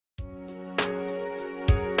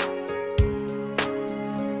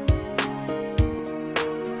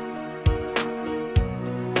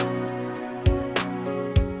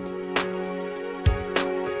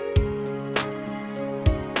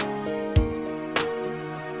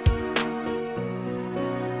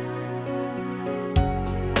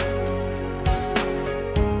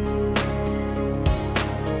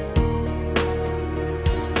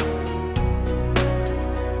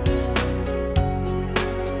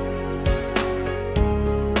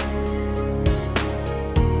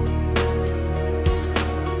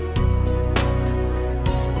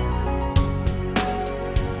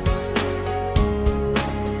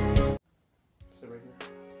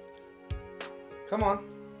Come on.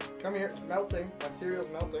 Come here. It's melting. My cereal's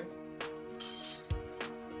melting.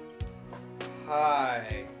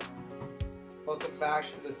 Hi. Welcome back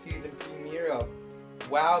to the season premiere of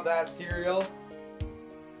Wow That Cereal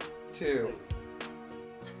 2.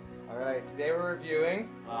 Alright, today we're reviewing...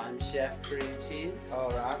 I'm Chef Cream Cheese. Oh,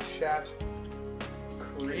 I'm Chef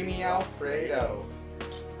Creamy Alfredo.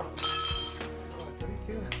 Oh, what are you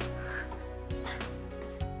doing?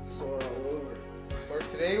 Sore all over. For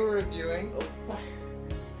today we're reviewing Oh.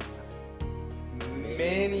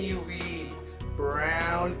 Mini Wheats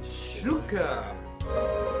Brown Sugar.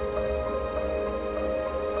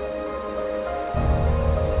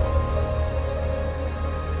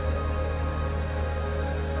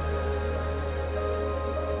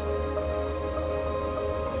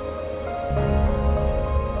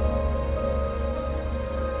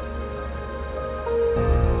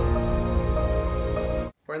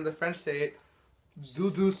 Or in the French say it,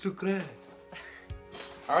 doudou sucré.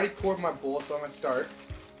 I already poured my bowl, so I'm gonna start.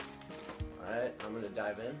 Alright, I'm gonna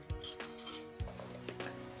dive in.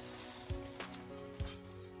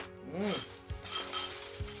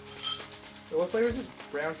 So what flavor is this?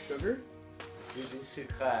 Brown sugar? Doudou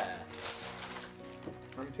sucré.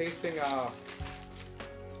 I'm tasting a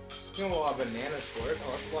lot of bananas for it.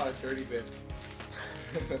 Oh, that's a lot of dirty bits.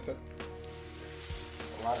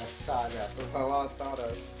 A lot of sawdust. A lot of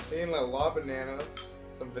sawdust. Eating a lot of bananas,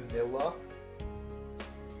 some vanilla,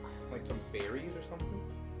 like some berries or something.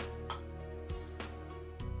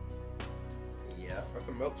 Yep. Or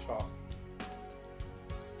some milk chocolate.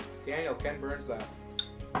 Daniel, Ken burns that.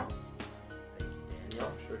 Thank you, Daniel.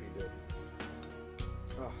 I'm sure he did.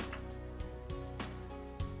 Oh.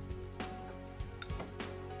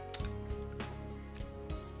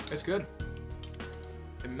 It's good.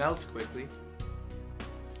 It melts quickly.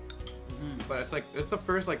 But it's the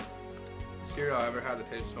first cereal I ever had that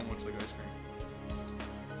tastes so much like ice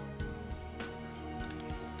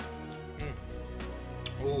cream.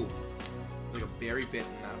 Ooh, like a berry bit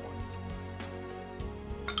in that one.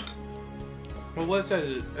 Well, what it says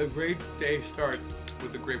is a great day starts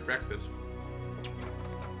with a great breakfast.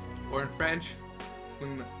 Or in French,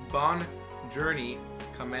 une bonne journée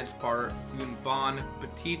commence par une bonne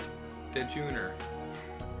petite déjeuner.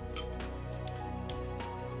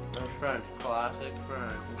 French, classic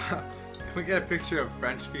French. Can we get a picture of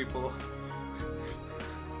French people?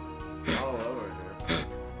 All over here.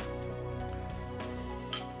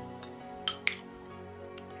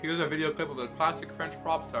 Here's a video clip of a classic French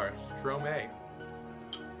pop star, Stromae.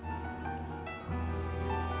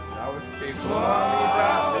 That was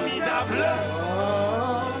Formidable.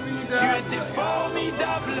 Tu étais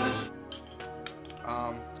formidable.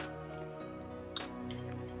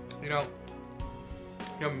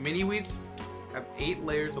 You know, mini wheats have 8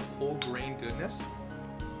 layers of whole grain goodness.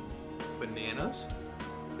 Bananas,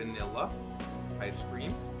 vanilla, ice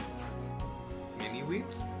cream, mini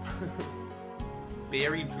wheats,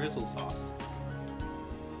 berry drizzle sauce.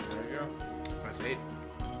 There you go. That's 8.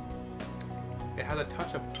 It has a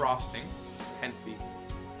touch of frosting, hence the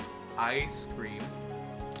ice cream,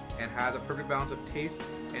 and has a perfect balance of taste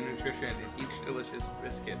and nutrition in each delicious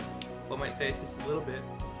biscuit. One might say it tastes a little bit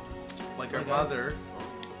like our mother,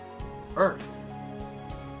 Earth.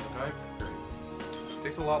 Okay. It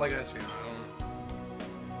tastes a lot like ice cream. I don't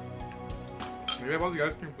know. Maybe I bought the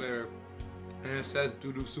ice cream flavor, and it says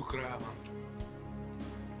doudou sucré.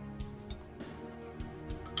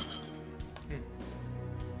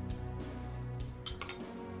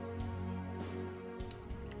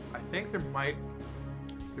 I think there might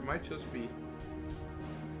just be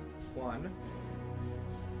 100%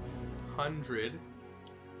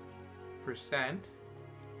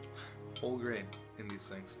 whole grain in these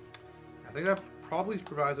things. I think that probably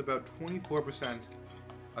provides about 24%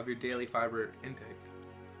 of your daily fiber intake.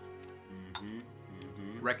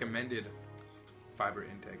 Recommended fiber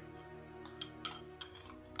intake.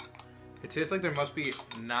 It tastes like there must be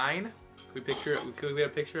 9. Can we get a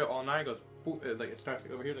picture of all 9? It goes like it starts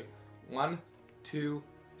over here like 1, 2,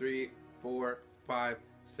 3, 4, 5,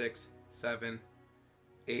 6, 7,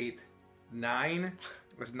 8, 9.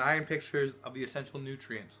 There's 9 pictures of the essential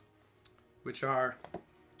nutrients, which are,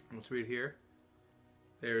 let's read here.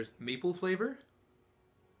 There's maple flavor,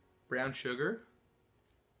 brown sugar,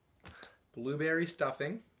 blueberry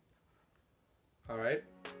stuffing. All right.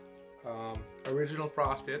 Original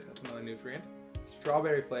frosted. That's another nutrient.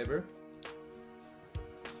 Strawberry flavor.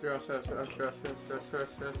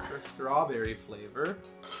 Strawberry flavor.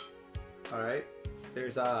 All right.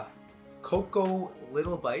 There's cocoa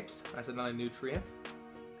little bites. That's another nutrient.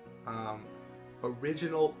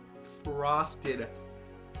 Original frosted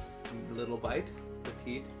little bite,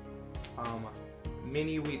 petite.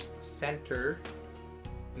 mini wheat center,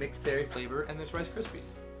 mixed dairy flavor, and there's Rice Krispies.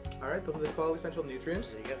 All right, those are the 12 essential nutrients.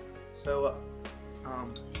 There you go. So,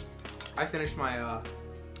 I finished my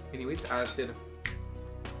mini wheats, as did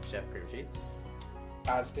Chef cream cheese.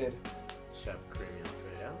 Chef creamy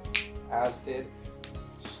alfredo. As did.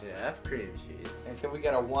 Chef cream cheese. And can we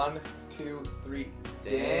get a 1, 2, 3?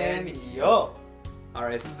 Daniel. All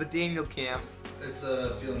right, this is the Daniel cam. It's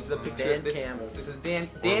a feeling. This is a fun. picture. Dan this, cam. This is Dan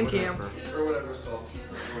cam. Or whatever it's called.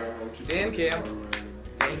 Dan cam.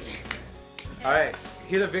 All right,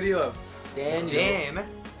 here's a video of Daniel. Dan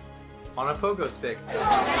on a pogo stick. That's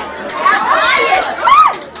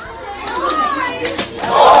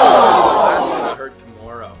gonna hurt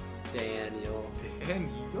tomorrow. Daniel.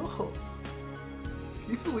 Daniel. Can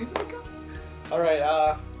you believe that guy? All right,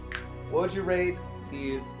 what would you rate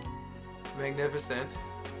these magnificent,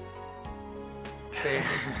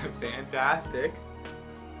 fantastic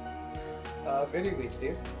mini wheats,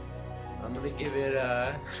 dude? I'm gonna give it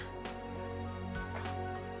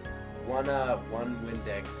one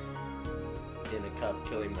Windex in a cup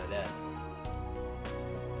killing my dad.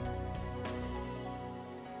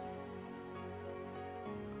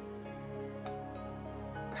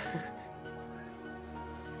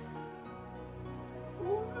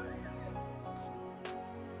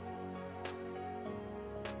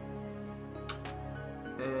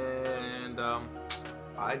 And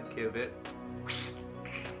I'd give it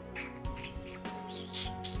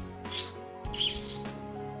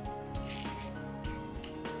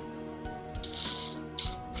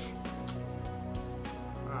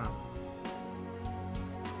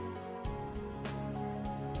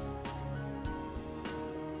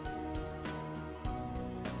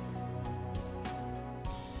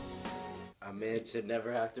A man should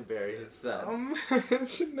never have to bury his son.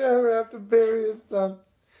 should never have to bury his son.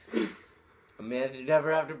 A man should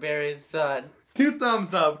never have to bury his son. 2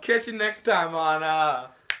 thumbs up. Catch you next time on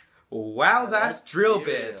Wow, that's Drill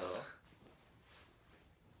cereal. Bits.